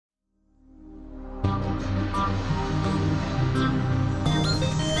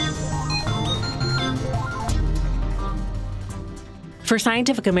For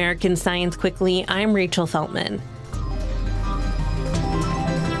Scientific American Science Quickly, I'm Rachel Feltman.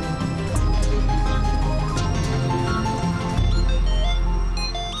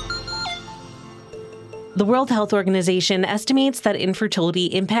 The World Health Organization estimates that infertility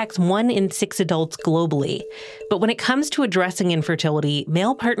impacts 1 in 6 adults globally. But when it comes to addressing infertility,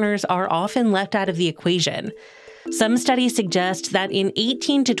 male partners are often left out of the equation. Some studies suggest that in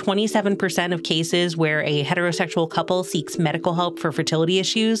 18 to 27% of cases where a heterosexual couple seeks medical help for fertility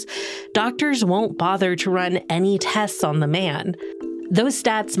issues, doctors won't bother to run any tests on the man. Those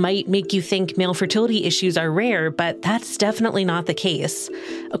stats might make you think male fertility issues are rare, but that's definitely not the case.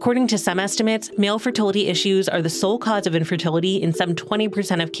 According to some estimates, male fertility issues are the sole cause of infertility in some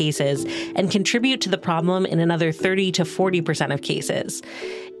 20% of cases and contribute to the problem in another 30 to 40% of cases.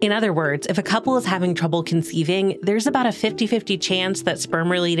 In other words, if a couple is having trouble conceiving, there's about a 50-50 chance that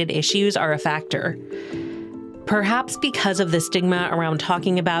sperm-related issues are a factor. Perhaps because of the stigma around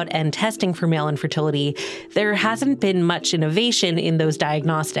talking about and testing for male infertility, there hasn't been much innovation in those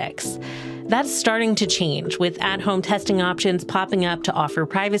diagnostics. That's starting to change, with at-home testing options popping up to offer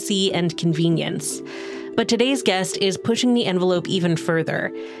privacy and convenience. But today's guest is pushing the envelope even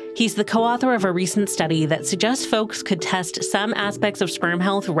further. He's the co-author of a recent study that suggests folks could test some aspects of sperm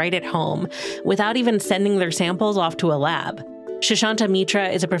health right at home, without even sending their samples off to a lab. Sushanta Mitra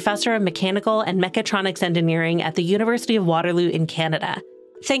is a professor of mechanical and mechatronics engineering at the University of Waterloo in Canada.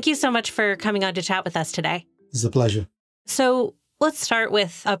 Thank you so much for coming on to chat with us today. It's a pleasure. So let's start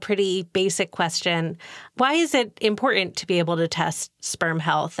with a pretty basic question. Why is it important to be able to test sperm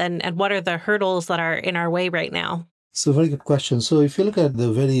health, and what are the hurdles that are in our way right now? It's a very good question. So if you look at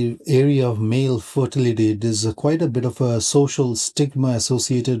the very area of male fertility, there's quite a bit of a social stigma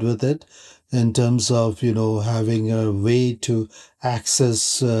associated with it in terms of, having a way to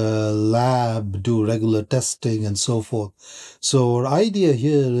access lab, do regular testing and so forth. So our idea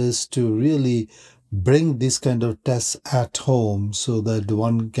here is to really bring this kind of tests at home so that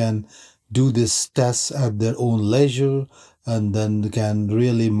one can do this test at their own leisure and then can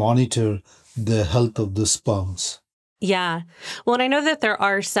really monitor the health of the sperms. Yeah. Well, and I know that there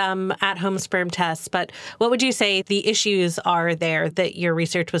are some at-home sperm tests, but what would you say the issues are there that your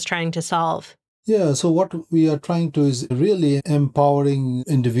research was trying to solve? Yeah, so what we are trying to is really empowering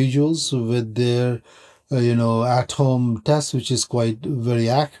individuals with their, at-home test, which is quite very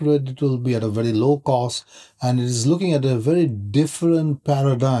accurate. It will be at a very low cost, and it is looking at a very different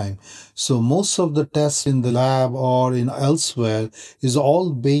paradigm. So most of the tests in the lab or in elsewhere is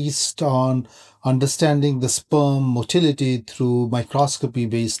all based on understanding the sperm motility through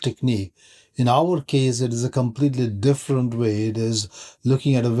microscopy-based technique. In our case, it is a completely different way. It is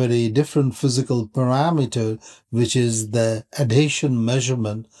looking at a very different physical parameter, which is the adhesion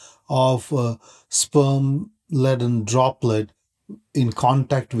measurement of a sperm-laden droplet in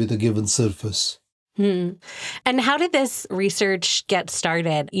contact with a given surface. And how did this research get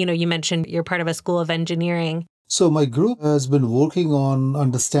started? You mentioned you're part of a school of engineering. So my group has been working on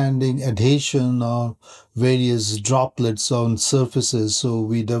understanding adhesion of various droplets on surfaces. So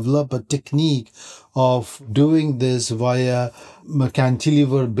we developed a technique of doing this via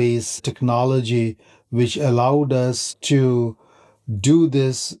cantilever-based technology, which allowed us to do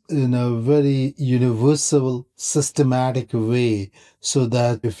this in a very universal, systematic way, so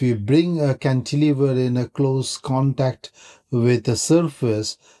that if we bring a cantilever in a close contact with a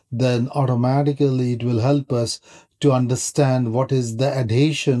surface, then automatically it will help us to understand what is the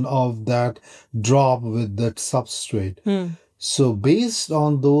adhesion of that drop with that substrate. So based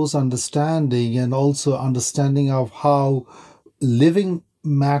on those understanding and also understanding of how living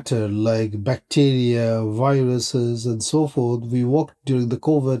matter like bacteria, viruses, and so forth, we worked during the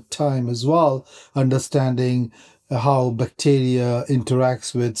COVID time as well, understanding how bacteria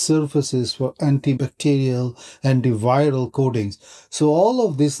interacts with surfaces for antibacterial, antiviral coatings. So all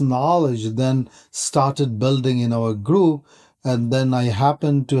of this knowledge then started building in our group. And then I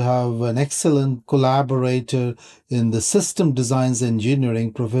happened to have an excellent collaborator in the system designs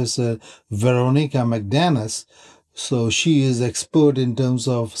engineering, Professor Veronica McDanus. So she is expert in terms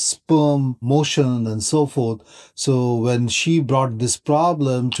of sperm motion and so forth. So when she brought this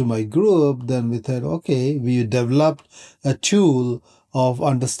problem to my group, then we thought, okay, we developed a tool of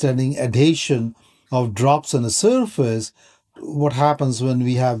understanding adhesion of drops on a surface. What happens when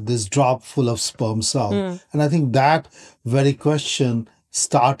we have this drop full of sperm cells? And I think that very question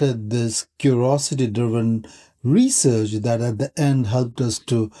started this curiosity-driven research that at the end helped us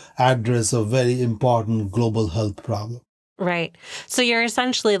to address a very important global health problem. Right. So you're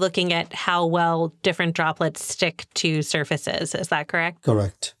essentially looking at how well different droplets stick to surfaces. Is that correct?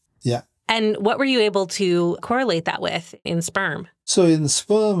 Correct. Yeah. And what were you able to correlate that with in sperm? So in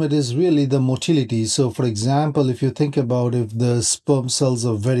sperm, it is really the motility. So for example, if you think about if the sperm cells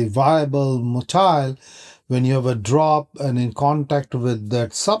are very viable, motile, when you have a drop and in contact with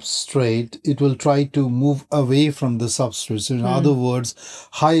that substrate, it will try to move away from the substrate. So in other words,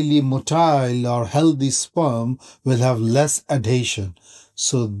 highly motile or healthy sperm will have less adhesion.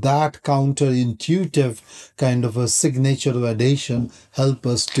 So that counterintuitive kind of a signature of adhesion help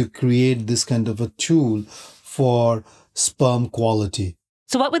us to create this kind of a tool for sperm quality.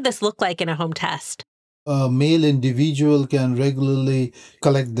 So what would this look like in a home test? A male individual can regularly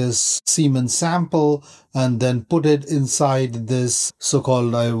collect this semen sample and then put it inside this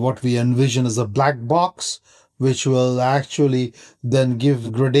so-called what we envision as a black box, which will actually then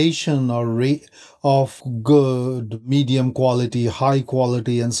give gradation or rate of good, medium quality, high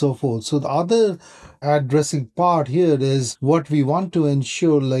quality, and so forth. So the other addressing part here is what we want to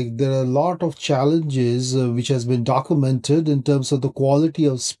ensure, like there are a lot of challenges which has been documented in terms of the quality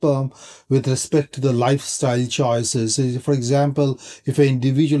of sperm with respect to the lifestyle choices. So for example, if an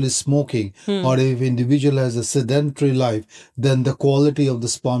individual is smoking or if an individual has a sedentary life, then the quality of the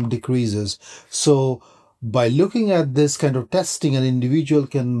sperm decreases. So by looking at this kind of testing, an individual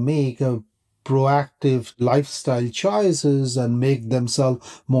can make a proactive lifestyle choices and make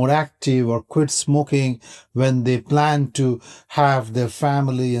themselves more active or quit smoking when they plan to have their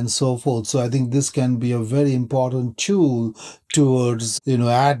family and so forth. So I think this can be a very important tool towards,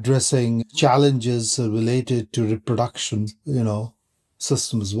 addressing challenges related to reproduction,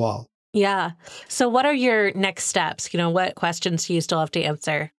 system as well. Yeah. So what are your next steps? What questions do you still have to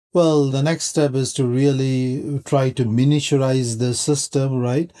answer? Well, the next step is to really try to miniaturize the system,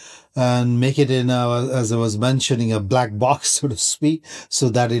 right? And make it in, as I was mentioning, a black box, so to speak, so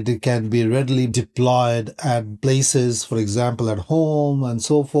that it can be readily deployed at places, for example, at home and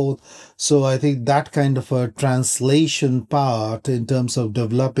so forth. So I think that kind of a translation part in terms of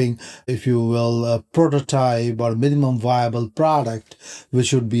developing, if you will, a prototype or minimum viable product,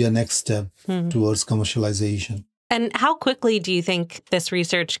 which would be a next step towards commercialization. And how quickly do you think this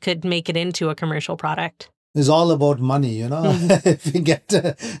research could make it into a commercial product? It's all about money, If we get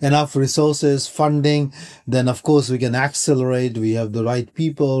enough resources, funding, then of course we can accelerate. We have the right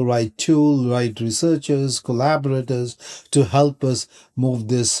people, right tool, right researchers, collaborators to help us move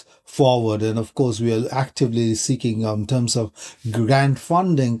this forward. And of course, we are actively seeking in terms of grant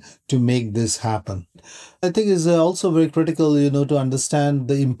funding to make this happen. I think it's also very critical, to understand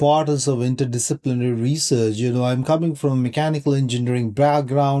the importance of interdisciplinary research. I'm coming from a mechanical engineering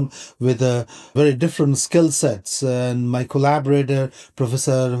background with a very different skill sets. And my collaborator,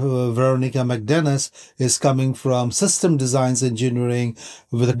 Professor Veronica McDennis, is coming from system designs engineering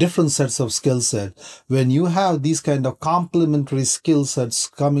with different sets of skill sets. When you have these kind of complementary skill sets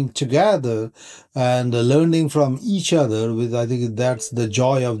coming together and learning from each other, I think that's the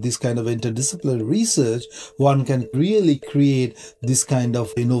joy of this kind of interdisciplinary research. One can really create this kind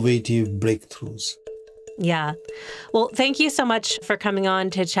of innovative breakthroughs. Yeah. Well, thank you so much for coming on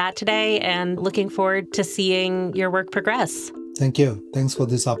to chat today and looking forward to seeing your work progress. Thank you. Thanks for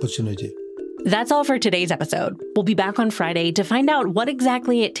this opportunity. That's all for today's episode. We'll be back on Friday to find out what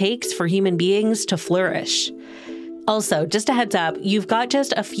exactly it takes for human beings to flourish. Also, just a heads up, you've got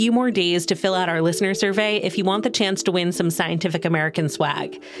just a few more days to fill out our listener survey if you want the chance to win some Scientific American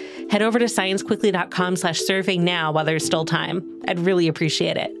swag. Head over to sciencequickly.com/survey now while there's still time. I'd really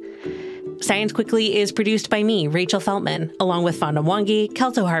appreciate it. Science Quickly is produced by me, Rachel Feltman, along with Fonda Mwangi,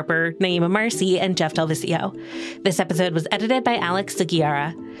 Kelso Harper, Naeem Amarsy, and Jeff DelViscio. This episode was edited by Alex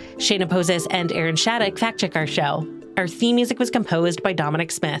Sugiura. Shayna, Posses, and Aaron Shattuck fact-check our show. Our theme music was composed by Dominic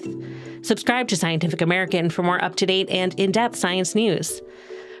Smith. Subscribe to Scientific American for more up-to-date and in-depth science news.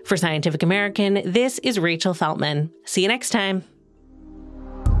 For Scientific American, this is Rachel Feltman. See you next time.